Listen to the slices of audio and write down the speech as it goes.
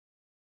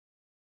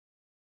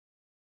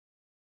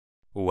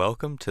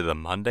Welcome to the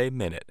Monday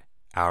Minute,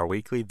 our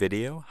weekly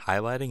video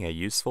highlighting a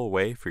useful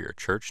way for your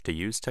church to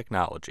use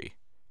technology.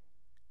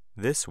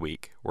 This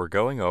week, we're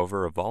going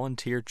over a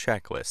volunteer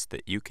checklist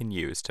that you can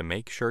use to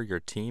make sure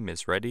your team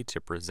is ready to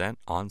present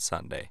on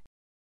Sunday.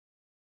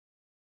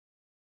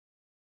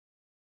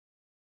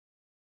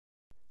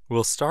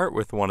 We'll start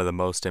with one of the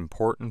most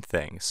important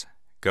things,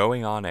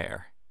 going on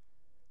air.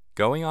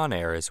 Going on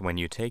air is when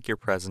you take your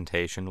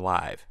presentation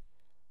live.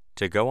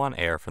 To go on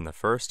air from the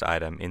first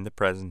item in the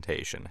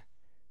presentation,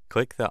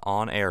 click the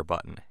On Air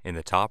button in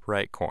the top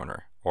right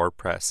corner or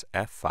press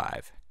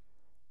F5.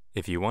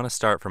 If you want to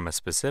start from a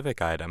specific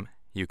item,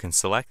 you can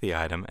select the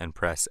item and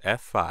press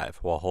F5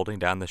 while holding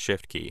down the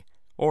Shift key,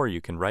 or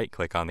you can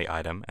right-click on the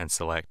item and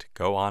select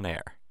Go On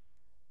Air.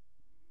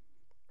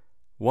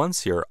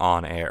 Once you're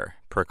on air,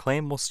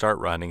 Proclaim will start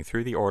running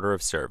through the order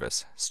of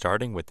service,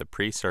 starting with the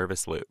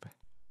pre-service loop.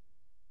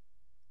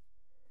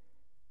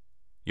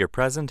 Your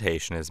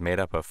presentation is made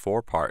up of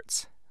 4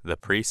 parts: the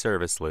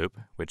pre-service loop,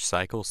 which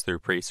cycles through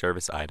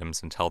pre-service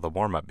items until the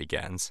warm-up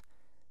begins,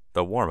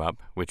 the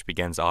warm-up, which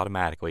begins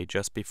automatically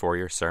just before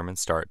your sermon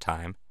start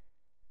time,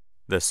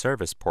 the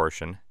service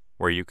portion,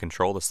 where you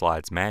control the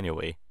slides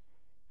manually,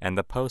 and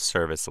the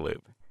post-service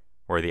loop,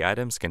 where the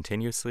items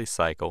continuously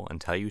cycle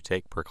until you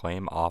take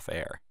Proclaim off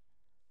air.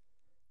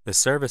 The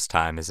service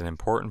time is an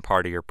important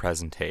part of your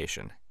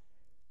presentation.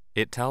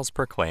 It tells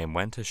Proclaim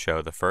when to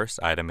show the first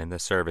item in the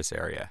service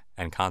area,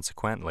 and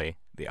consequently,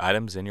 the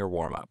items in your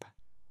warm-up.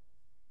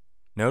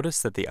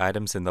 Notice that the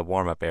items in the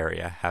warm-up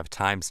area have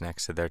times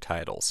next to their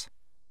titles.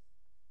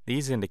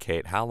 These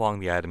indicate how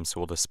long the items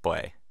will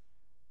display.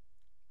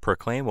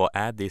 Proclaim will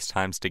add these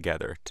times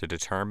together to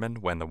determine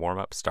when the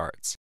warm-up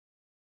starts.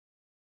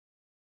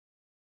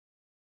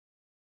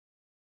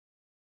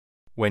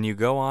 When you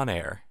go on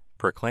air,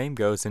 Proclaim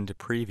goes into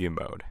preview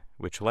mode,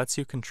 which lets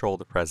you control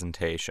the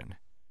presentation.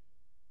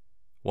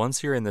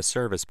 Once you're in the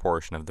service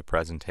portion of the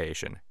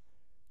presentation,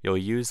 you'll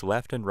use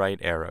left and right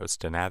arrows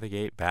to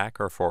navigate back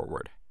or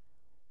forward.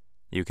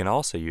 You can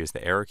also use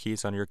the arrow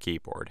keys on your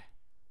keyboard.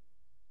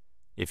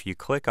 If you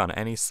click on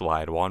any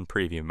slide while in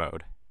preview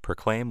mode,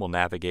 Proclaim will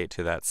navigate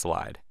to that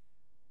slide.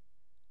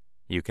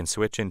 You can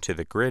switch into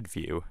the grid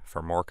view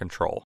for more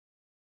control.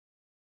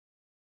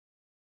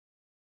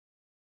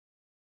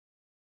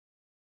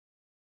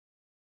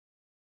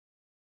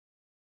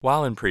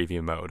 While in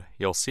preview mode,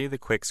 you'll see the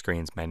Quick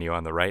Screens menu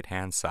on the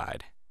right-hand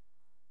side.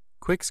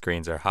 Quick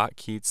Screens are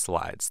hotkeyed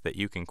slides that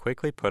you can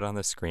quickly put on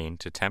the screen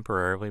to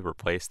temporarily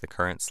replace the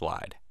current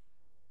slide.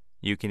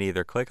 You can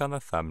either click on the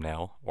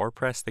thumbnail or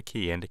press the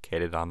key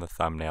indicated on the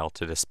thumbnail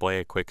to display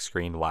a quick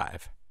screen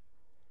live.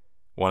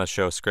 Want to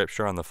show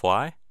scripture on the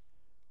fly?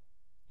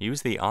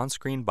 Use the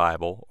On-Screen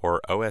Bible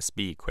or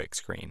OSB quick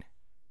screen.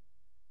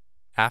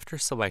 After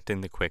selecting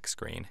the quick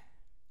screen,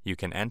 you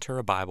can enter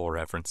a Bible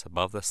reference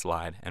above the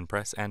slide and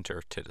press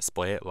Enter to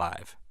display it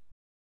live.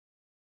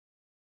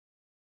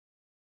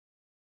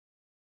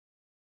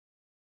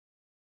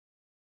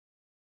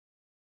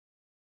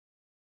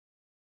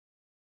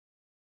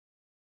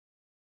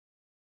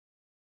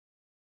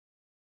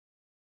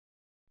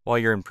 While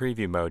you're in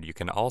preview mode, you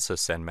can also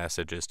send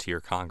messages to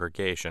your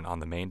congregation on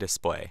the main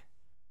display.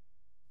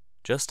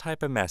 Just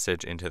type a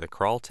message into the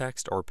crawl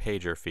text or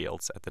pager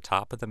fields at the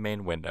top of the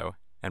main window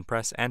and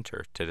press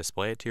Enter to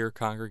display it to your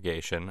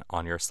congregation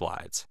on your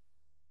slides.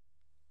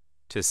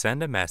 To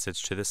send a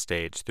message to the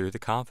stage through the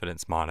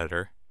Confidence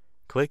Monitor,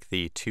 click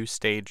the To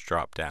Stage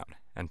drop-down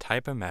and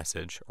type a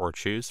message or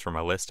choose from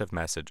a list of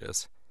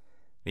messages.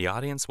 The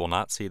audience will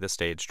not see the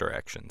stage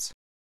directions.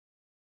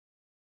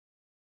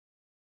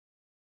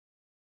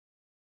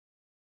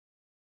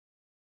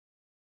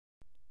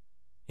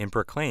 In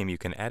Proclaim, you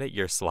can edit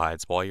your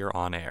slides while you're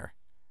on air.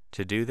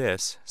 To do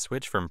this,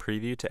 switch from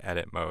Preview to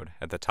Edit mode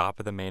at the top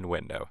of the main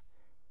window.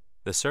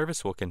 The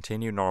service will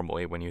continue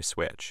normally when you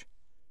switch.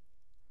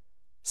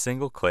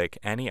 Single-click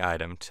any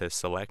item to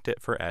select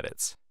it for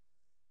edits.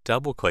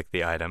 Double-click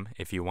the item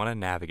if you want to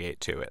navigate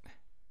to it.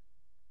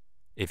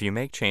 If you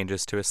make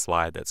changes to a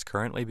slide that's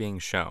currently being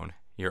shown,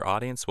 your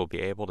audience will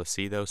be able to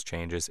see those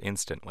changes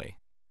instantly.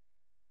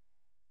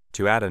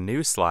 To add a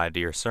new slide to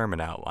your sermon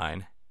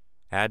outline,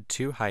 add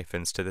 2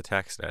 hyphens to the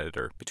text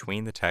editor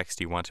between the text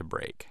you want to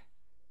break.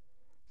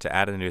 To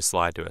add a new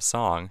slide to a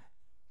song,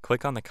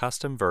 click on the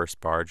custom verse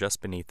bar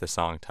just beneath the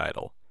song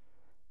title.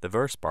 The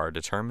verse bar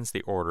determines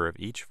the order of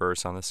each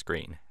verse on the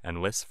screen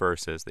and lists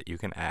verses that you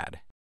can add.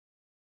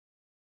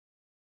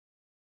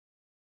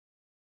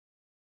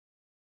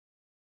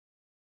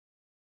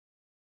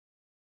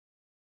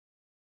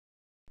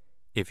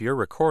 If you're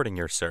recording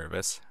your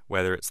service,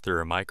 whether it's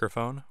through a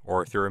microphone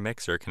or through a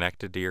mixer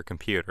connected to your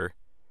computer,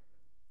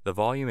 the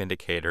volume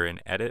indicator in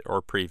Edit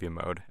or Preview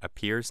mode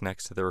appears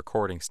next to the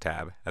Recordings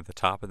tab at the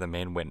top of the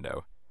main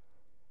window.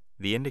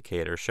 The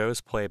indicator shows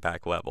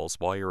playback levels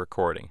while you're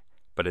recording,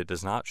 but it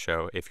does not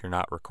show if you're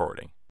not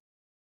recording.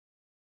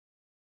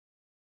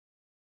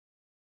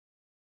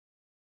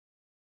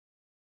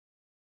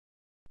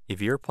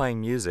 If you're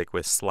playing music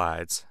with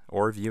slides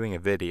or viewing a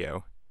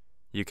video,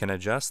 you can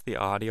adjust the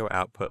audio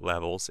output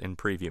levels in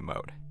Preview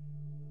mode.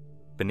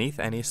 Beneath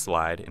any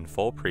slide in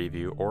full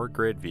preview or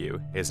grid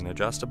view is an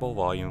adjustable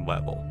volume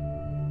level.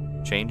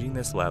 Changing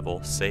this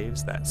level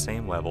saves that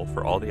same level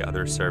for all the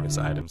other service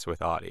items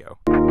with audio.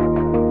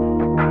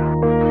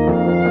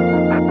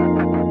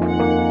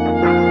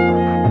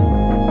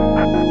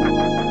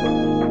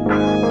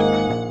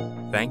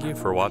 Thank you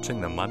for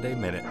watching the Monday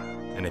Minute,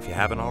 and if you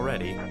haven't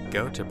already,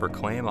 go to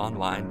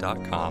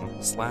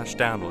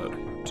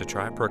proclaimonline.com/download to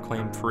try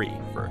Proclaim free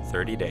for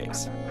 30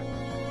 days.